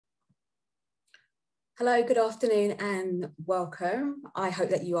Hello, good afternoon and welcome. I hope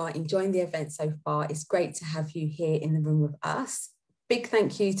that you are enjoying the event so far. It's great to have you here in the room with us. Big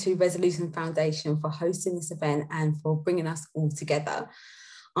thank you to Resolution Foundation for hosting this event and for bringing us all together.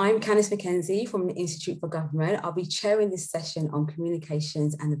 I'm Candice McKenzie from the Institute for Government. I'll be chairing this session on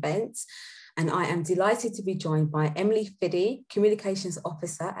communications and events. And I am delighted to be joined by Emily Fiddy, Communications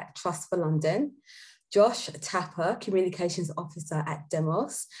Officer at Trust for London, Josh Tapper, Communications Officer at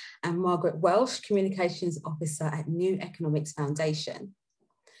Demos, and Margaret Welsh, Communications Officer at New Economics Foundation.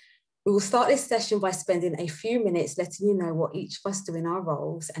 We will start this session by spending a few minutes letting you know what each of us do in our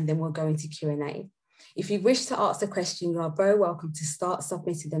roles, and then we'll go into Q&A. If you wish to ask a question, you are very welcome to start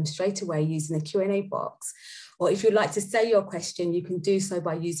submitting them straight away using the Q&A box. Or if you'd like to say your question, you can do so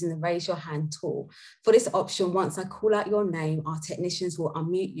by using the raise your hand tool. For this option, once I call out your name, our technicians will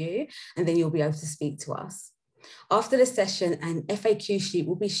unmute you and then you'll be able to speak to us. After the session, an FAQ sheet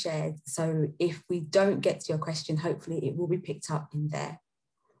will be shared. So if we don't get to your question, hopefully it will be picked up in there.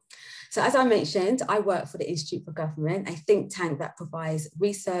 So as I mentioned, I work for the Institute for Government, a think tank that provides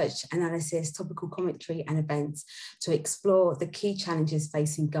research, analysis, topical commentary and events to explore the key challenges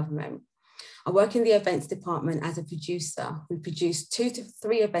facing government. I work in the events department as a producer. We produce 2 to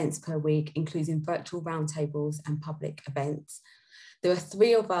 3 events per week, including virtual roundtables and public events. There are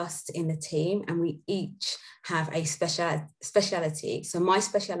 3 of us in the team and we each have a speciality. So my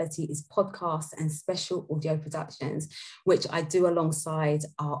speciality is podcasts and special audio productions, which I do alongside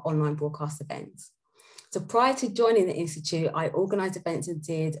our online broadcast events. So prior to joining the Institute, I organised events and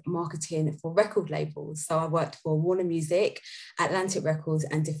did marketing for record labels. So I worked for Warner Music, Atlantic Records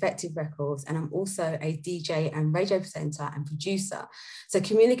and Defective Records. And I'm also a DJ and radio presenter and producer. So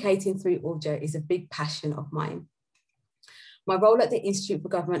communicating through audio is a big passion of mine. My role at the Institute for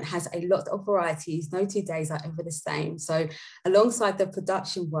Government has a lot of varieties. No 2 days are ever the same. So alongside the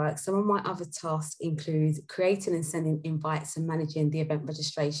production work, some of my other tasks include creating and sending invites and managing the event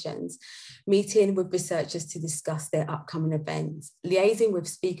registrations, meeting with researchers to discuss their upcoming events, liaising with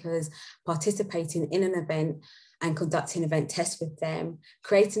speakers, participating in an event and conducting event tests with them,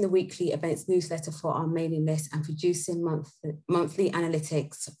 creating the weekly events newsletter for our mailing list and producing monthly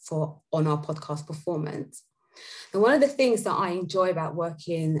analytics on our podcast performance. And one of the things that I enjoy about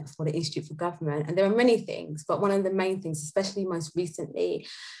working for the Institute for Government, and there are many things, but one of the main things, especially most recently,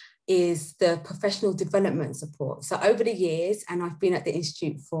 is the professional development support. So over the years, and I've been at the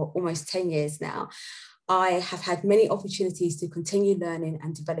Institute for almost 10 years now, I have had many opportunities to continue learning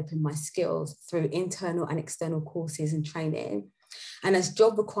and developing my skills through internal and external courses and training. And as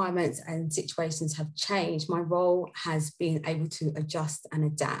job requirements and situations have changed, my role has been able to adjust and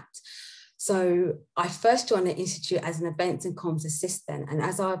adapt. So I first joined the Institute as an events and comms assistant. And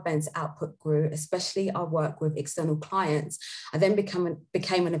as our events output grew, especially our work with external clients, I then became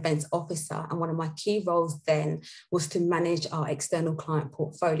an events officer. And one of my key roles then was to manage our external client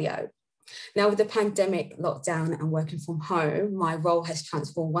portfolio. Now with the pandemic lockdown and working from home, my role has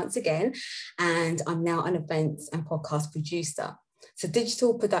transformed once again, and I'm now an events and podcast producer. So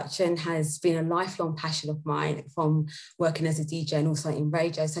digital production has been a lifelong passion of mine from working as a DJ and also in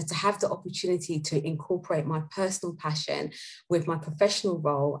radio. So to have the opportunity to incorporate my personal passion with my professional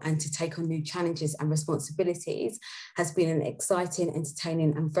role and to take on new challenges and responsibilities has been an exciting,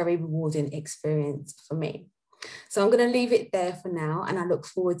 entertaining and very rewarding experience for me. So I'm going to leave it there for now and I look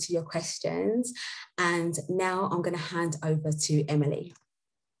forward to your questions. And now I'm going to hand over to Emily.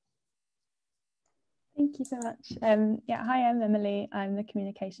 Thank you so much. Hi, I'm Emily. I'm the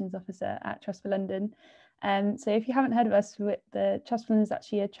Communications Officer at Trust for London. So if you haven't heard of us, the Trust for London is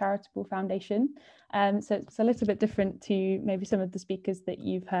actually a charitable foundation. So it's a little bit different to maybe some of the speakers that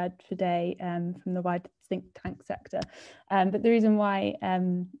you've heard today from the wider think tank sector. But the reason why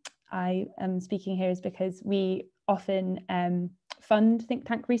I am speaking here is because we often fund think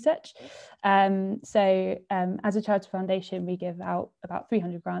tank research. As a charitable foundation, we give out about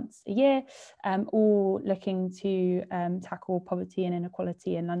 300 grants a year, all looking to tackle poverty and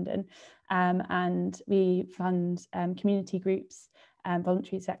inequality in London. And we fund community groups and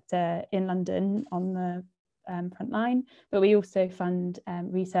voluntary sector in London on the front line, but we also fund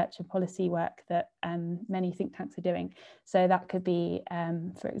research and policy work that many think tanks are doing. So that could be,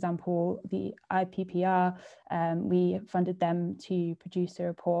 for example, the IPPR. We funded them to produce a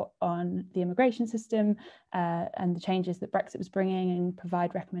report on the immigration system and the changes that Brexit was bringing and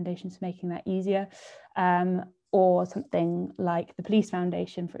provide recommendations for making that easier. Or something like the Police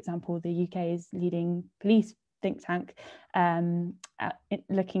Foundation, for example, the UK's leading police think tank,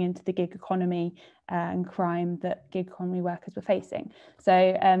 looking into the gig economy and crime that gig economy workers were facing.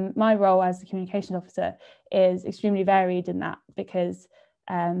 So my role as the communications officer is extremely varied in that, because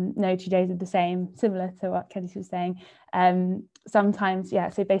no 2 days are the same, similar to what Kelly was saying. Sometimes, yeah,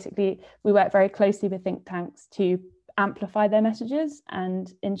 so basically we work very closely with think tanks to amplify their messages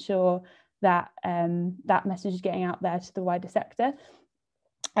and ensure that that message is getting out there to the wider sector.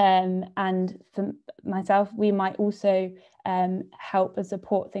 And for myself, we might also help and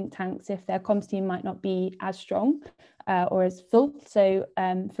support think tanks if their comms team might not be as strong or as full. So,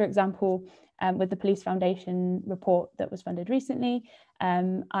 for example, with the Police Foundation report that was funded recently,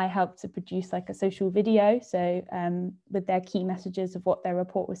 I helped to produce like a social video, so with their key messages of what their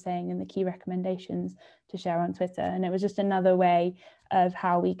report was saying and the key recommendations to share on Twitter. And it was just another way of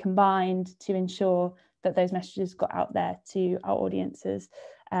how we combined to ensure that those messages got out there to our audiences.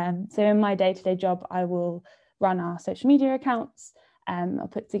 So in my day-to-day job, I will run our social media accounts, I'll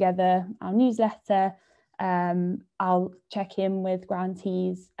put together our newsletter, I'll check in with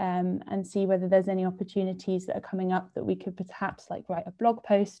grantees and see whether there's any opportunities that are coming up that we could perhaps like write a blog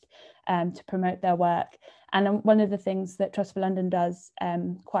post to promote their work. And one of the things that Trust for London does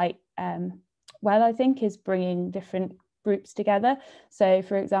quite well, I think, is bringing different groups together. So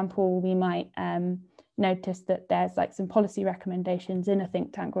for example, we might notice that there's like some policy recommendations in a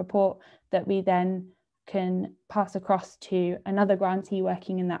think tank report that we then can pass across to another grantee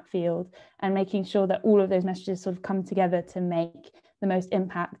working in that field, and making sure that all of those messages sort of come together to make the most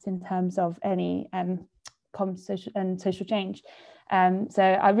impact in terms of any social change. So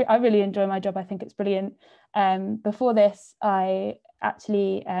I really enjoy my job. I think it's brilliant. Before this, I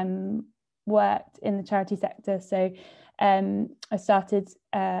actually worked in the charity sector. So I started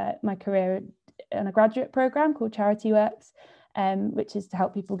my career on a graduate programme called Charity Works, which is to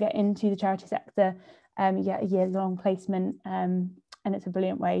help people get into the charity sector. You get a year-long placement, and it's a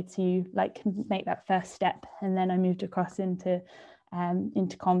brilliant way to like make that first step. And then I moved across into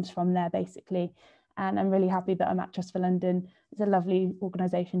comms from there, basically. And I'm really happy that I'm at Trust for London. It's a lovely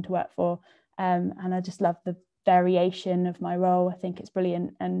organisation to work for, and I just love the variation of my role. I think it's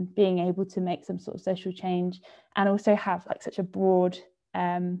brilliant, and being able to make some sort of social change and also have like such a broad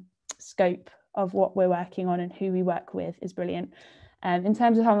scope of what we're working on and who we work with is brilliant. In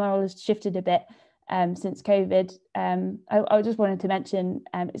terms of how my role has shifted a bit since COVID, I just wanted to mention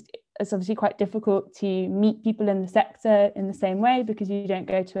it's obviously quite difficult to meet people in the sector in the same way, because you don't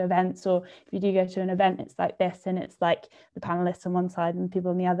go to events, or if you do go to an event, it's like this, and it's like the panelists on one side and people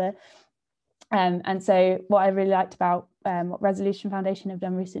on the other. And so what I really liked about what Resolution Foundation have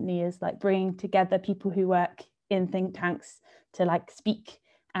done recently is like bringing together people who work in think tanks to like speak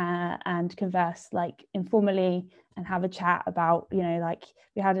and converse like informally and have a chat about, you know, like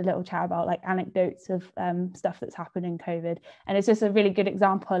we had a little chat about like anecdotes of stuff that's happened in COVID. And it's just a really good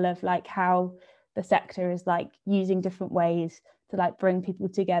example of like how the sector is like using different ways to like bring people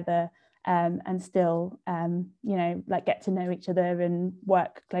together and still, you know, like get to know each other and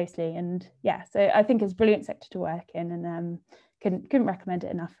work closely. And yeah, so I think it's a brilliant sector to work in, and couldn't recommend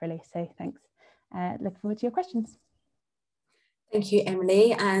it enough, really. So thanks. Looking forward to your questions. Thank you,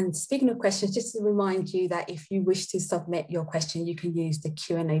 Emily. And speaking of questions, just to remind you that if you wish to submit your question, you can use the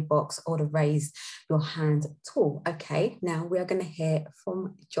Q&A box or the raise your hand tool. Okay, now we are going to hear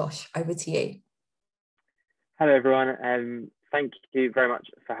from Josh. Over to you. Hello, everyone. Thank you very much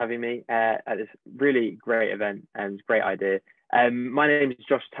for having me at this really great event and great idea. My name is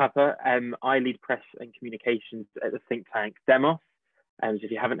Josh Tapper. I lead press and communications at the think tank Demos. So if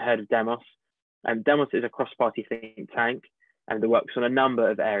you haven't heard of Demos, Demos is a cross-party think tank that works on a number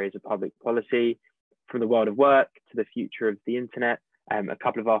of areas of public policy, from the world of work to the future of the internet. A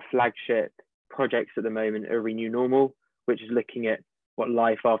couple of our flagship projects at the moment are Renew Normal, which is looking at what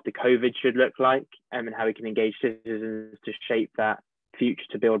life after COVID should look like, and how we can engage citizens to shape that future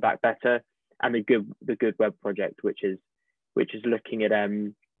to build back better, and the Good Web project, which is looking at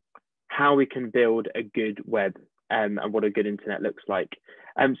how we can build a good web and what a good internet looks like.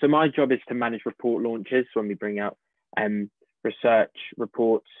 So my job is to manage report launches. So when we bring out research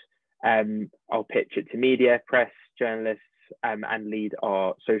reports, I'll pitch it to media, press, journalists, and lead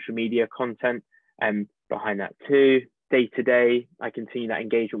our social media content behind that too. Day to day, I continue that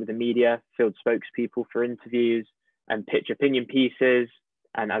engagement with the media, field spokespeople for interviews, and pitch opinion pieces,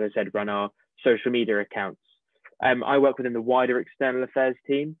 and as I said, run our social media accounts. I work within the wider external affairs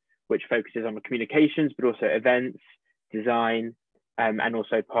team, which focuses on communications, but also events, design, and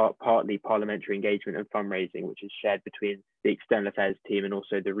also partly parliamentary engagement and fundraising, which is shared between the external affairs team and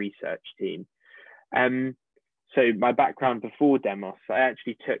also the research team. So my background before Demos, I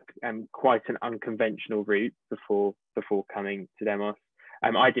actually took quite an unconventional route before coming to Demos.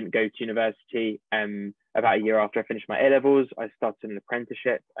 I didn't go to university. About a year after I finished my A-levels, I started an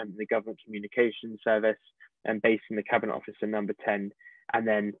apprenticeship in the Government Communications Service, based in the Cabinet Office in Number 10. And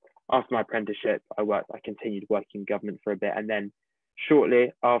then after my apprenticeship, I continued working in government for a bit. And then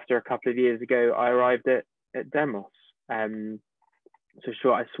shortly after, a couple of years ago, I arrived at Demos. So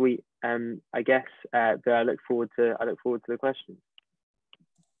short and sweet, I guess. But I look forward to the questions.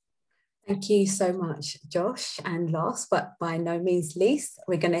 Thank you so much, Josh. And last but by no means least,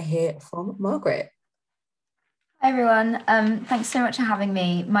 we're going to hear from Margaret. Hi everyone, thanks so much for having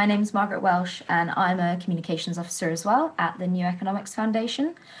me. My name is Margaret Welsh and I'm a communications officer as well at the New Economics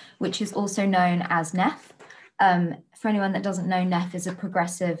Foundation, which is also known as NEF. For anyone that doesn't know, NEF is a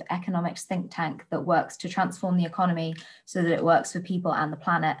progressive economics think tank that works to transform the economy so that it works for people and the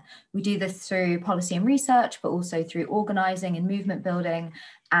planet. We do this through policy and research, but also through organising and movement building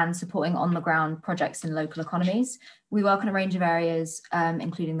and supporting on the ground projects in local economies. We work on a range of areas,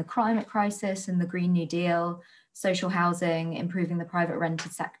 including the climate crisis and the Green New Deal, social housing, improving the private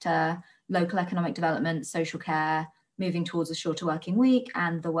rented sector, local economic development, social care, moving towards a shorter working week,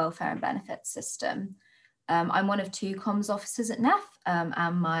 and the welfare and benefits system. I'm one of 2 comms officers at NEF,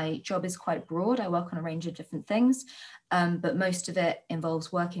 and my job is quite broad. I work on a range of different things, but most of it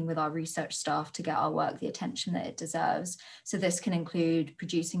involves working with our research staff to get our work the attention that it deserves. So this can include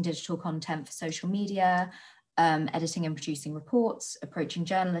producing digital content for social media, editing and producing reports, approaching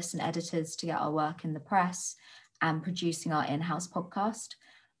journalists and editors to get our work in the press, and producing our in-house podcast.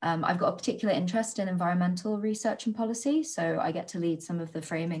 I've got a particular interest in environmental research and policy, so I get to lead some of the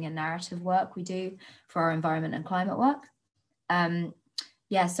framing and narrative work we do for our environment and climate work.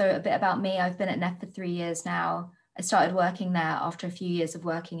 Yeah, so a bit about me. I've been at NEF for 3 years now. I started working there after a few years of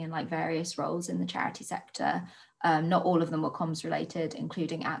working in like various roles in the charity sector. Not all of them were comms related,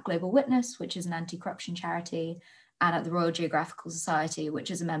 including at Global Witness, which is an anti-corruption charity, and at the Royal Geographical Society,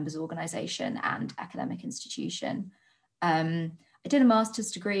 which is a members organisation and academic institution. I did a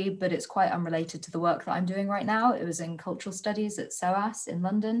master's degree, but it's quite unrelated to the work that I'm doing right now. It was in cultural studies at SOAS in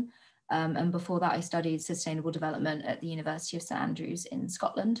London. And before that, I studied sustainable development at the University of St Andrews in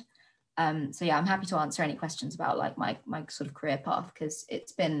Scotland. So yeah, I'm happy to answer any questions about like my sort of career path, because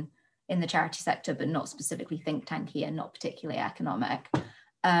it's been in the charity sector, but not specifically think tanky and not particularly economic.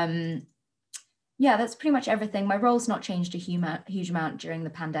 Yeah, that's pretty much everything. My role's not changed a huge amount during the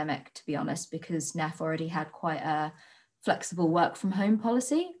pandemic, to be honest, because NEF already had quite a flexible work from home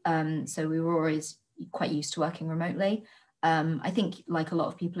policy. So we were always quite used to working remotely. I think like a lot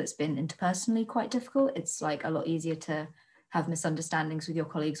of people, it's been interpersonally quite difficult. It's like a lot easier to have misunderstandings with your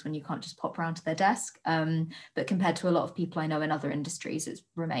colleagues when you can't just pop around to their desk. But compared to a lot of people I know in other industries, it's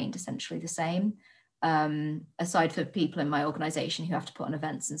remained essentially the same. Aside for people in my organization who have to put on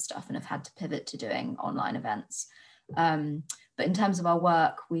events and stuff and have had to pivot to doing online events. But in terms of our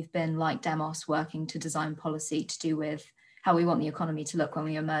work, we've been like Demos working to design policy to do with how we want the economy to look when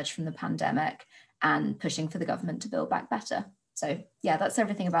we emerge from the pandemic and pushing for the government to build back better. So yeah, that's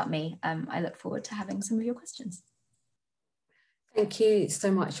everything about me. I look forward to having some of your questions. Thank you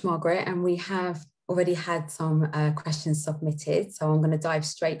so much, Margaret. And we have already had some questions submitted, so I'm going to dive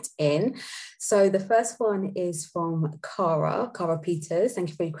straight in. So the first one is from Cara Peters. Thank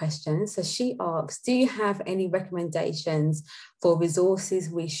you for your question. So she asks, do you have any recommendations for resources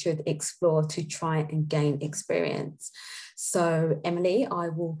we should explore to try and gain experience? So Emily, I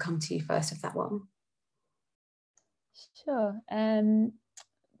will come to you first with that one. Sure.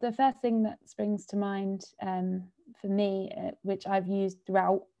 The first thing that springs to mind for me, which I've used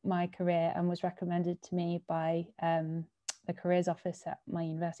throughout my career and was recommended to me by the careers office at my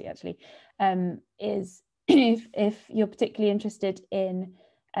university actually, is if you're particularly interested in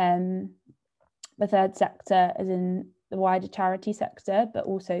the third sector, as in the wider charity sector, but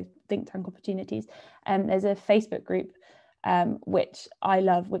also think tank opportunities, there's a Facebook group which I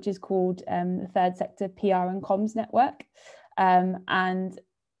love, which is called the Third Sector PR and Comms Network. And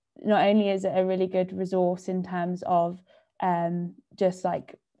not only is it a really good resource in terms of just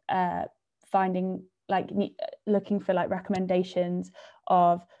like finding, like looking for like recommendations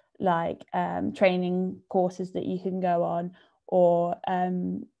of like training courses that you can go on, or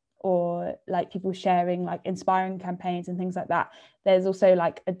like people sharing like inspiring campaigns and things like that. There's also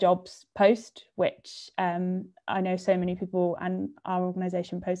like a jobs post, which I know so many people and our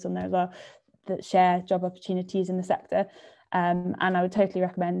organisation posts on there as well that share job opportunities in the sector. And I would totally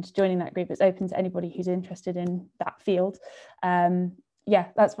recommend joining that group. It's open to anybody who's interested in that field. Yeah,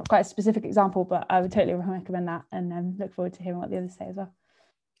 that's quite a specific example, but I would totally recommend that, and look forward to hearing what the others say as well.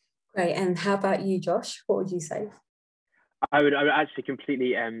 Great. And how about you, Josh? What would you say? I would actually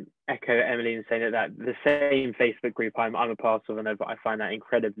completely echo Emily in saying that the same Facebook group I'm a part of, and I find that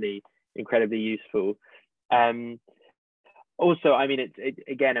incredibly useful. Also, I mean,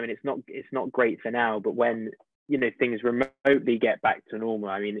 it's not great for now, but when things remotely get back to normal.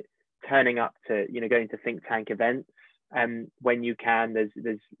 I mean, turning up to, going to think tank events, when you can, there's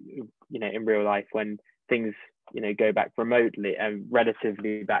in real life, when things, go back remotely and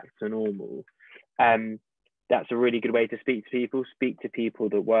relatively back to normal, that's a really good way to speak to people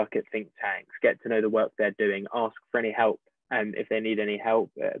that work at think tanks, get to know the work they're doing, ask for any help, if they need any help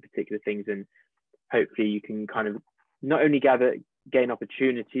at particular things, and hopefully you can kind of not only gain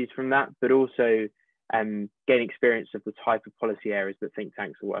opportunities from that, but also gain experience of the type of policy areas that think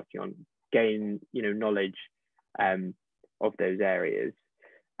tanks are working on, gain knowledge of those areas,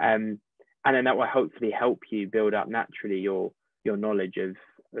 and then that will hopefully help you build up naturally your knowledge of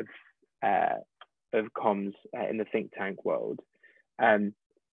comms in the think tank world.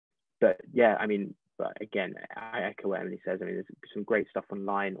 But yeah, I mean, but again, I echo what Emily says. I mean, there's some great stuff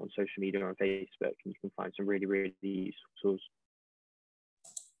online on social media, on Facebook, and you can find some really, really useful tools.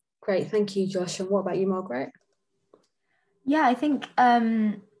 Great, thank you, Josh. And what about you, Margaret? Yeah, I think,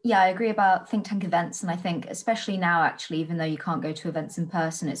 I agree about think tank events. And I think especially now, actually, even though you can't go to events in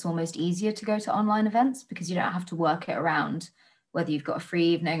person, it's almost easier to go to online events because you don't have to work it around whether you've got a free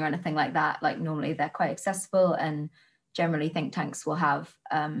evening or anything like that. Like normally they're quite accessible, and generally think tanks will have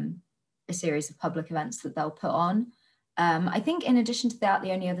a series of public events that they'll put on. I think in addition to that,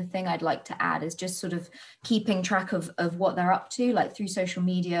 the only other thing I'd like to add is just sort of keeping track of what they're up to, like through social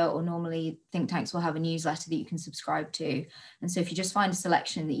media, or normally think tanks will have a newsletter that you can subscribe to. And so if you just find a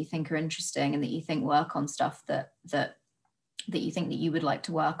selection that you think are interesting and that you think work on stuff that you think that you would like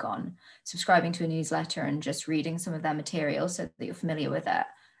to work on, subscribing to a newsletter and just reading some of their material so that you're familiar with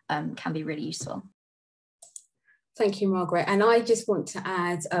it can be really useful. Thank you, Margaret. And I just want to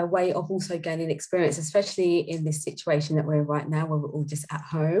add a way of also gaining experience, especially in this situation that we're in right now, where we're all just at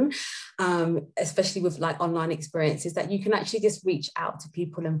home, especially with like online experiences, that you can actually just reach out to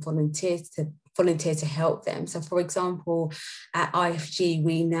people and volunteer to help them. So for example, at IFG,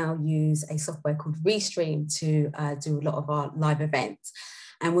 we now use a software called Restream to do a lot of our live events.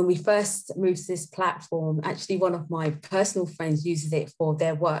 And when we first moved to this platform, actually one of my personal friends uses it for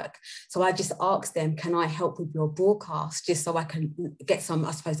their work. So I just asked them, can I help with your broadcast, just so I can get some,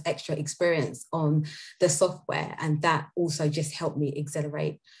 I suppose, extra experience on the software. And that also just helped me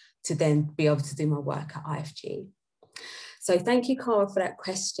accelerate to then be able to do my work at IFG. So thank you, Cara, for that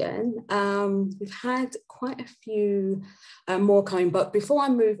question. We've had quite a few more coming, but before I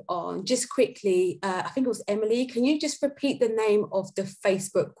move on, just quickly, I think it was Emily, can you just repeat the name of the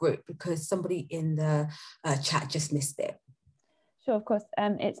Facebook group, because somebody in the chat just missed it? Sure, of course.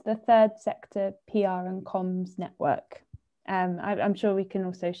 It's the Third Sector PR and Comms Network. I'm sure we can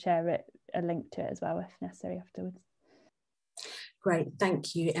also share a link to it as well if necessary afterwards. Great,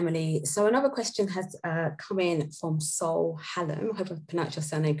 thank you, Emily. So another question has come in from Sol Hallam. I hope I've pronounced your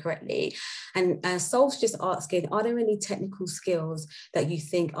surname correctly. And Sol's just asking, are there any technical skills that you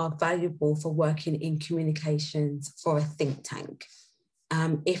think are valuable for working in communications for a think tank?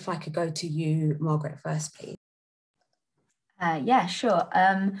 If I could go to you, Margaret, first, please. Yeah, sure.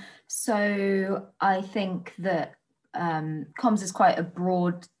 So I think that comms is quite a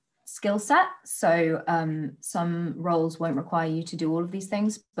broad skill set. So some roles won't require you to do all of these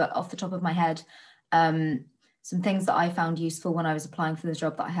things, but off the top of my head, some things that I found useful when I was applying for the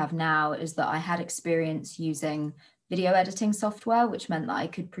job that I have now is that I had experience using video editing software, which meant that I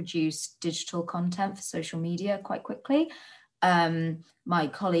could produce digital content for social media quite quickly. My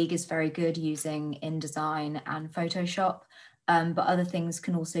colleague is very good using InDesign and Photoshop. But other things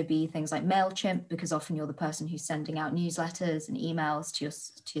can also be things like MailChimp, because often you're the person who's sending out newsletters and emails to your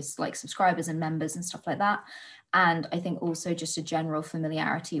like subscribers and members and stuff like that. And I think also just a general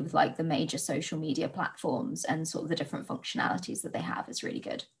familiarity with like the major social media platforms and sort of the different functionalities that they have is really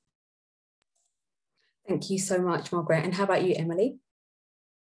good. Thank you so much, Margaret. And how about you, Emily?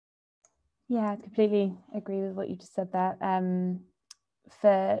 Yeah, I completely agree with what you just said there.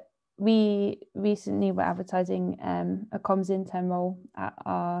 We recently were advertising a comms intern role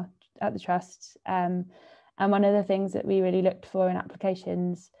at the trust, and one of the things that we really looked for in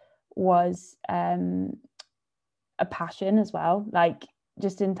applications was a passion as well, like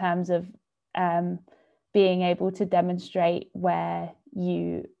just in terms of being able to demonstrate where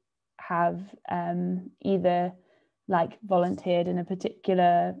you have either like volunteered in a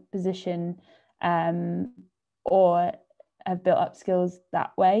particular position or have built up skills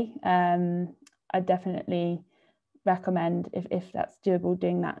that way. I definitely recommend, if that's doable,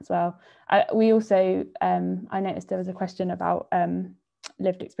 doing that as well. We also, I noticed there was a question about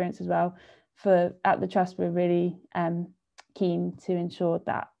lived experience as well. At the trust, we're really keen to ensure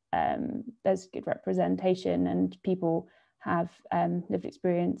that there's good representation and people have lived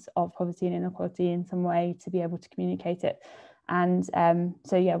experience of poverty and inequality in some way to be able to communicate it. And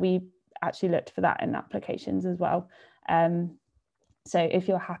so yeah, we actually looked for that in applications as well. So if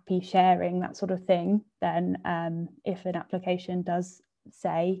you're happy sharing that sort of thing, then if an application does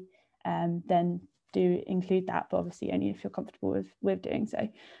say, then do include that, but obviously only if you're comfortable with doing so.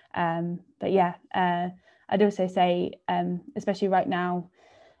 But yeah, I'd also say, especially right now,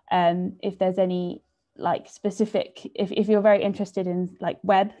 if there's any like specific, if you're very interested in like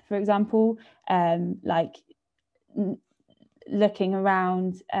web, for example, like looking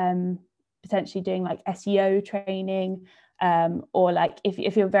around, potentially doing like SEO training, or like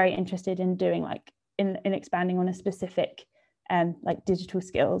if you're very interested in doing like in expanding on a specific like digital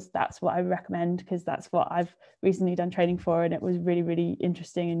skills, that's what I recommend, because that's what I've recently done training for, and it was really, really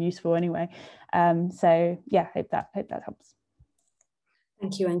interesting and useful anyway. So yeah, hope that helps.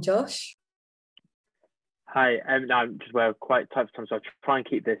 Thank you. And Josh? Hi, I'm just quite tight for time, so I'll try and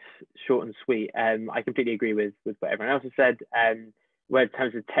keep this short and sweet. I completely agree with what everyone else has said. Where in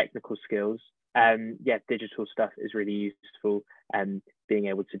terms of technical skills, yeah, digital stuff is really useful. Being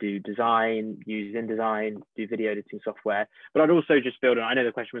able to do design, use InDesign, do video editing software. But I'd also just build on, I know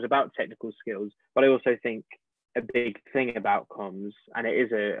the question was about technical skills, but I also think a big thing about comms, and it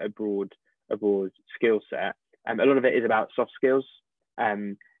is a broad skill set, a lot of it is about soft skills,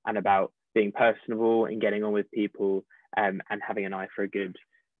 and about being personable and getting on with people, and having an eye for a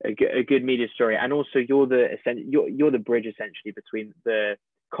good media story. And also you're the bridge essentially between the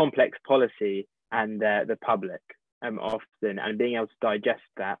complex policy and the public, often, and being able to digest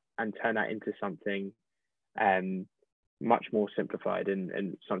that and turn that into something much more simplified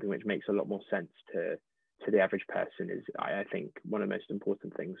and something which makes a lot more sense to the average person is, I think, one of the most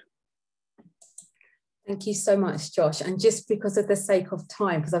important things. Thank you so much, Josh. And just because of the sake of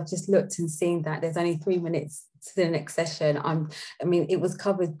time, because I've just looked and seen that there's only 3 minutes to the next session, I mean, it was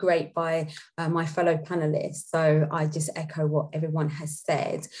covered great by my fellow panelists. So I just echo what everyone has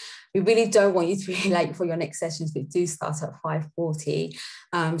said. We really don't want you to be late for your next sessions, but do start at 5:40.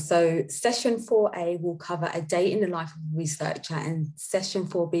 So session 4A will cover a day in the life of a researcher, and session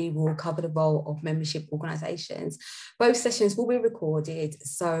 4B will cover the role of membership organisations. Both sessions will be recorded,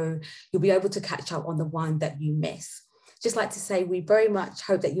 so you'll be able to catch up on the one that you miss. Just like to say, we very much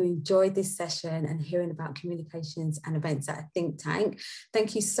hope that you enjoyed this session and hearing about communications and events at a think tank.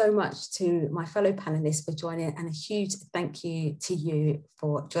 Thank you so much to my fellow panelists for joining, and a huge thank you to you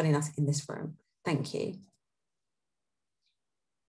for joining us in this room. Thank you.